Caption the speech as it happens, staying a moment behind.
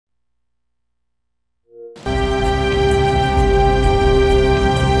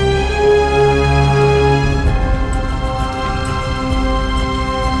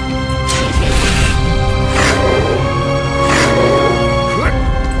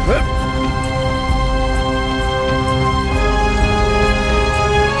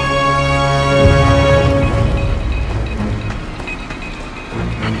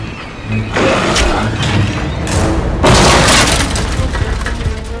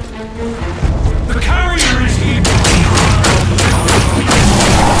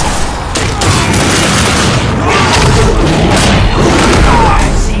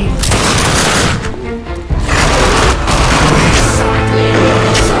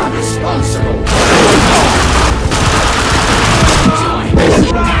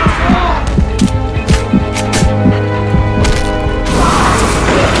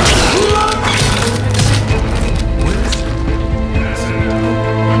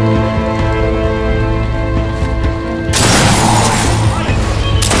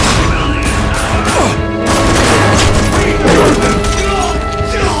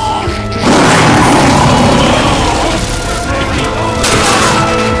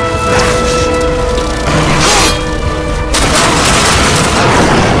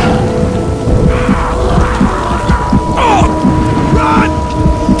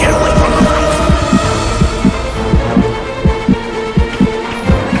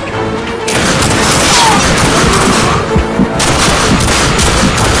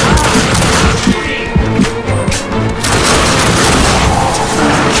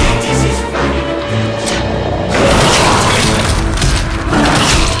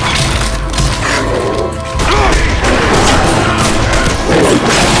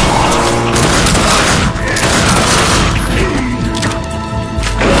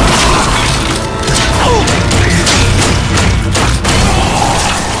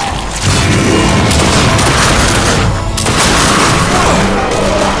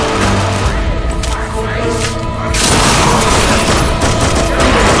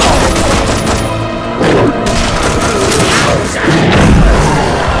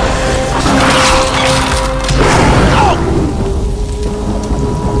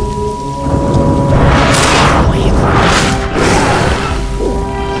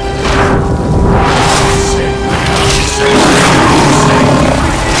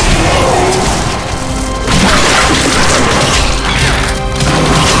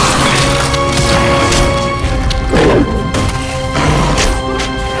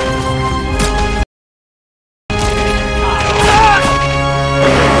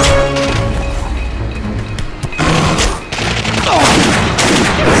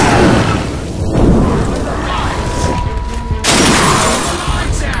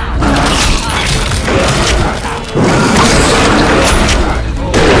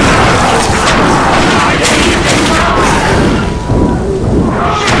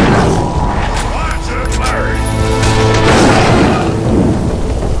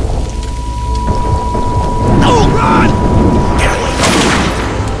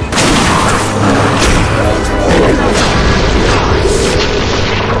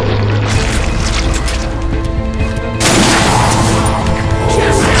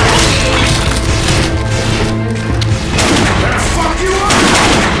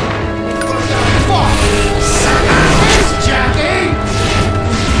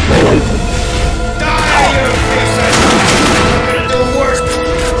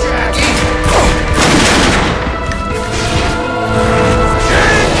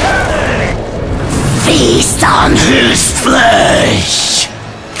on whose flesh?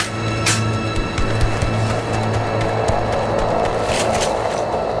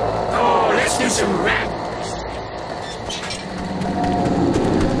 Oh, let's do some rap.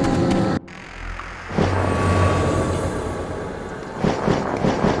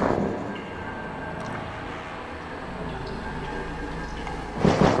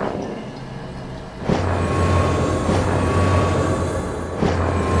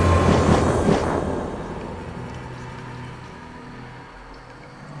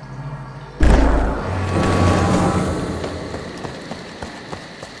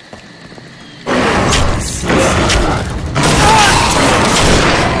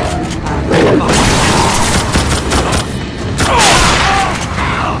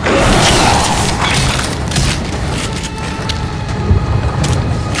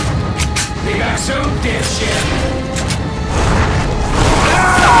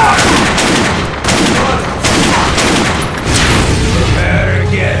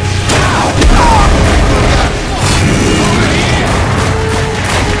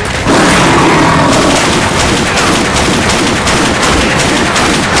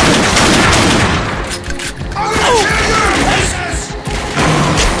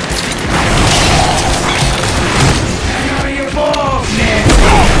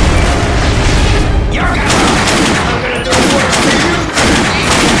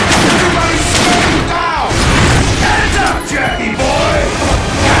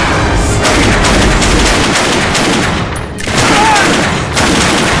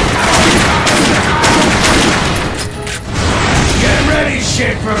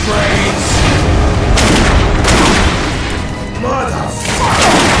 Shit for brains!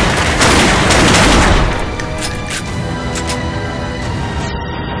 Motherfucker!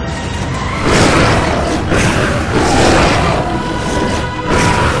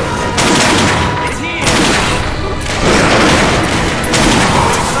 It's here!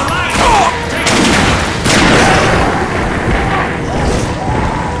 The light!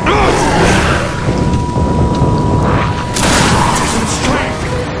 Some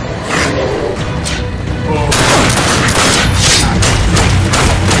strength!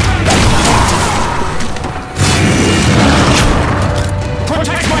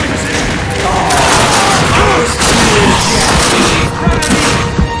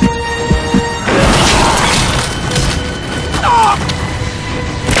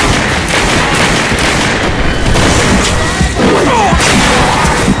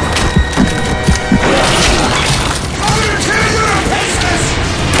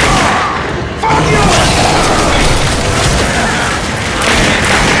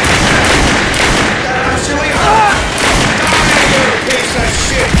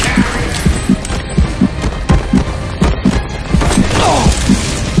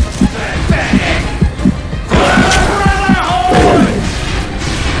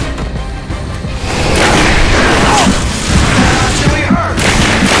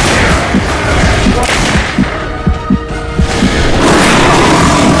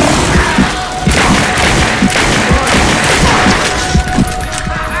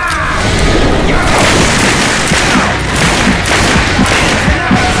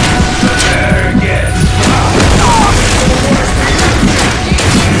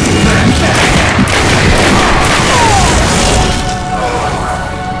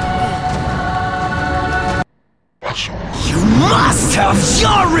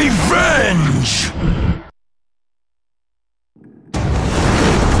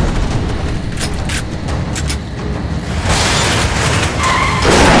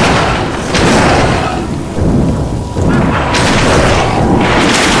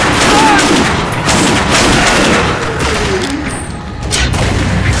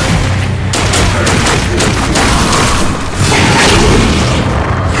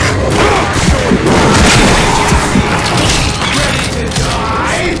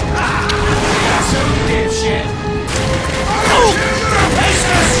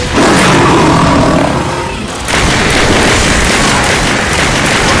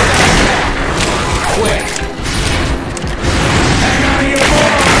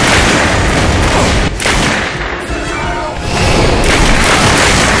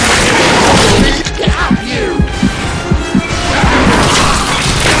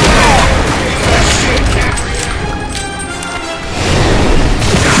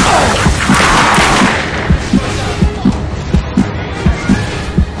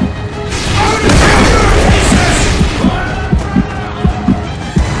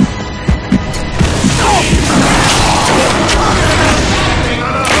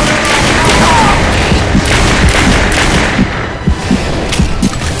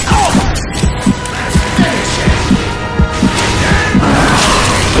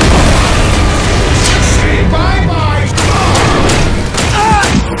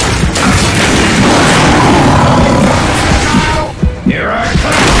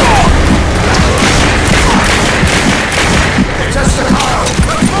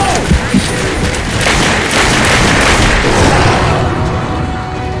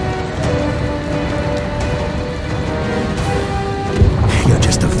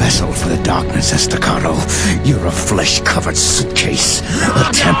 vessel for the darkness, Estacado. You're a flesh-covered suitcase. A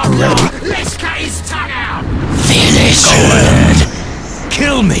temporary... Let's cut his tongue out! Finish it!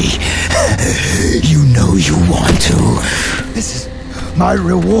 Kill me! You know you want to. This is my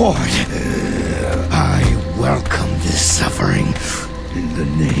reward. I welcome this suffering in the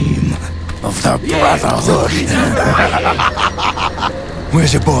name of the Brotherhood.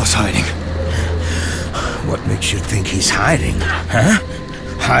 Where's your boss hiding? What makes you think he's hiding, huh?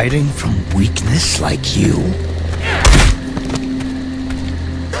 Hiding from weakness like you?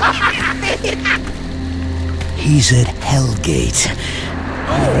 He's at Hellgate.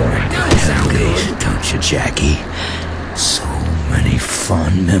 Hellgate, don't you, Jackie? So many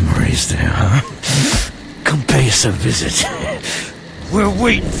fond memories there, huh? Come pay us a visit. We're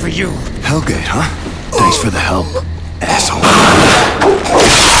waiting for you. Hellgate, huh? Thanks for the help, asshole.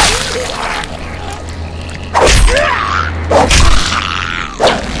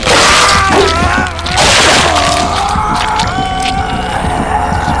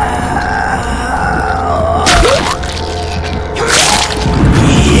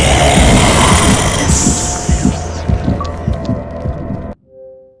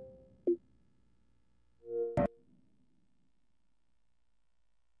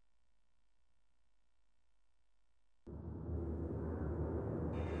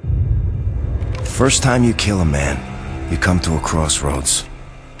 First time you kill a man, you come to a crossroads.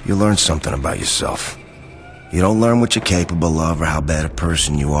 You learn something about yourself. You don't learn what you're capable of or how bad a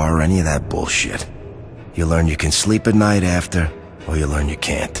person you are or any of that bullshit. You learn you can sleep at night after, or you learn you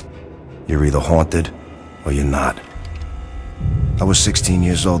can't. You're either haunted, or you're not. I was 16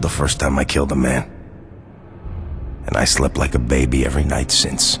 years old the first time I killed a man. And I slept like a baby every night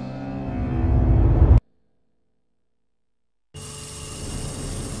since.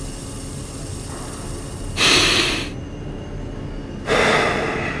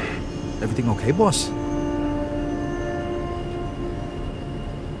 Everything okay, boss?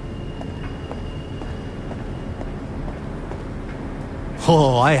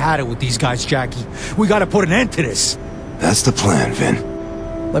 Oh, I had it with these guys, Jackie. We gotta put an end to this. That's the plan,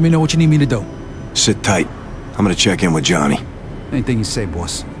 Vin. Let me know what you need me to do. Sit tight. I'm gonna check in with Johnny. Anything you say,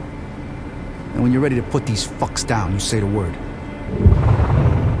 boss. And when you're ready to put these fucks down, you say the word.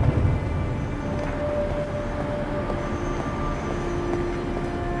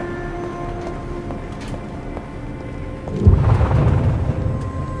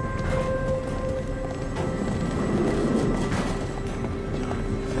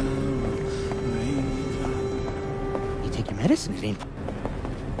 Medicine.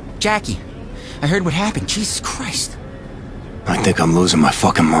 Jackie, I heard what happened. Jesus Christ. I think I'm losing my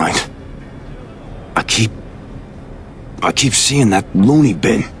fucking mind. I keep seeing that loony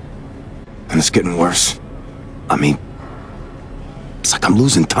bin. And it's getting worse. I mean, it's like I'm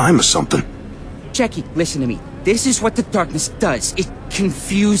losing time or something. Jackie, listen to me. This is what the darkness does. It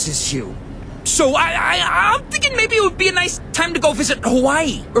confuses you. So I'm thinking maybe it would be a nice time to go visit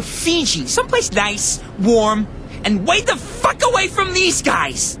Hawaii or Fiji. Someplace nice, warm, and way the fuck away from these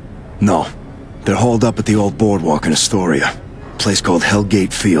guys! No. They're hauled up at the old boardwalk in Astoria. A place called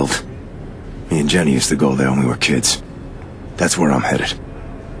Hellgate Field. Me and Jenny used to go there when we were kids. That's where I'm headed.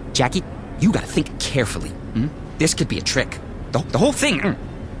 Jackie, you gotta think carefully. This could be a trick. The whole thing,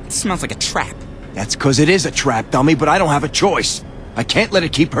 it smells like a trap. That's 'cause it is a trap, dummy, but I don't have a choice. I can't let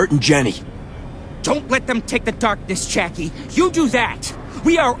it keep hurting Jenny. Don't let them take the darkness, Jackie. You do that.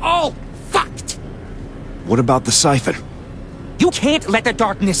 We are all fucked. What about the siphon? You can't let the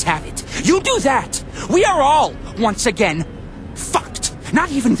darkness have it. You do that. We are all, once again, fucked.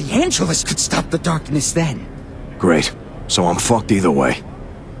 Not even the Angelus could stop the darkness then. Great. So I'm fucked either way.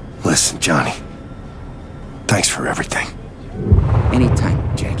 Listen, Johnny. Thanks for everything. Anytime,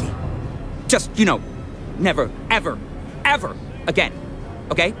 Jackie. Just, never, ever, ever again.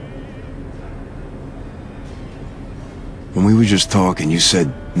 Okay? When we were just talking, you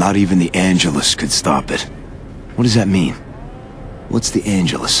said not even the Angelus could stop it. What does that mean? What's the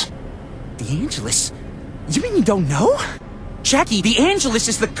Angelus? The Angelus? You mean you don't know? Jackie, the Angelus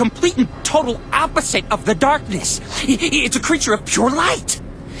is the complete and total opposite of the darkness. It's a creature of pure light.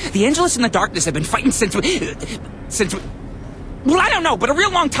 The Angelus and the darkness have been fighting since, well, I don't know, but a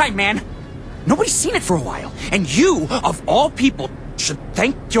real long time, man. Nobody's seen it for a while. And you, of all people, should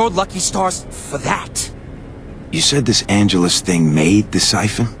thank your lucky stars for that. You said this Angelus thing made the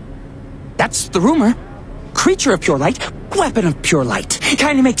siphon? That's the rumor. Creature of pure light, weapon of pure light.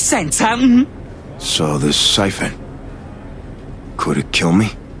 Kinda makes sense, huh? So this siphon... could it kill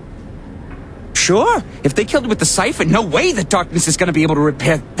me? Sure. If they killed it with the siphon, no way the darkness is gonna be able to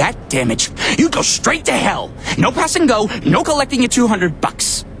repair that damage. You go straight to hell. No pass and go, no collecting your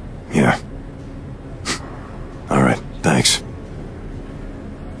 $200. Yeah. All right, thanks.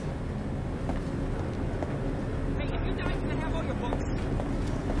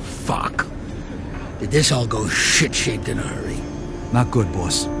 Fuck. Did this all go shit-shaped in a hurry? Not good,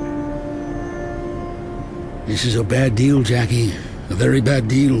 boss. This is a bad deal, Jackie. A very bad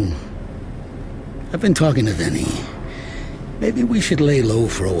deal. I've been talking to Vinny. Maybe we should lay low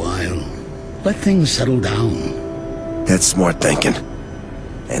for a while. Let things settle down. That's smart thinking.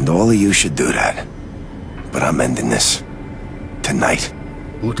 And all of you should do that. But I'm ending this. Tonight.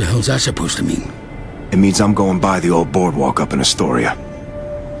 What the hell's that supposed to mean? It means I'm going by the old boardwalk up in Astoria.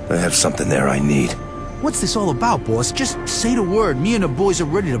 I have something there I need. What's this all about, boss? Just say the word. Me and the boys are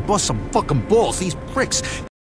ready to bust some fucking balls. These pricks,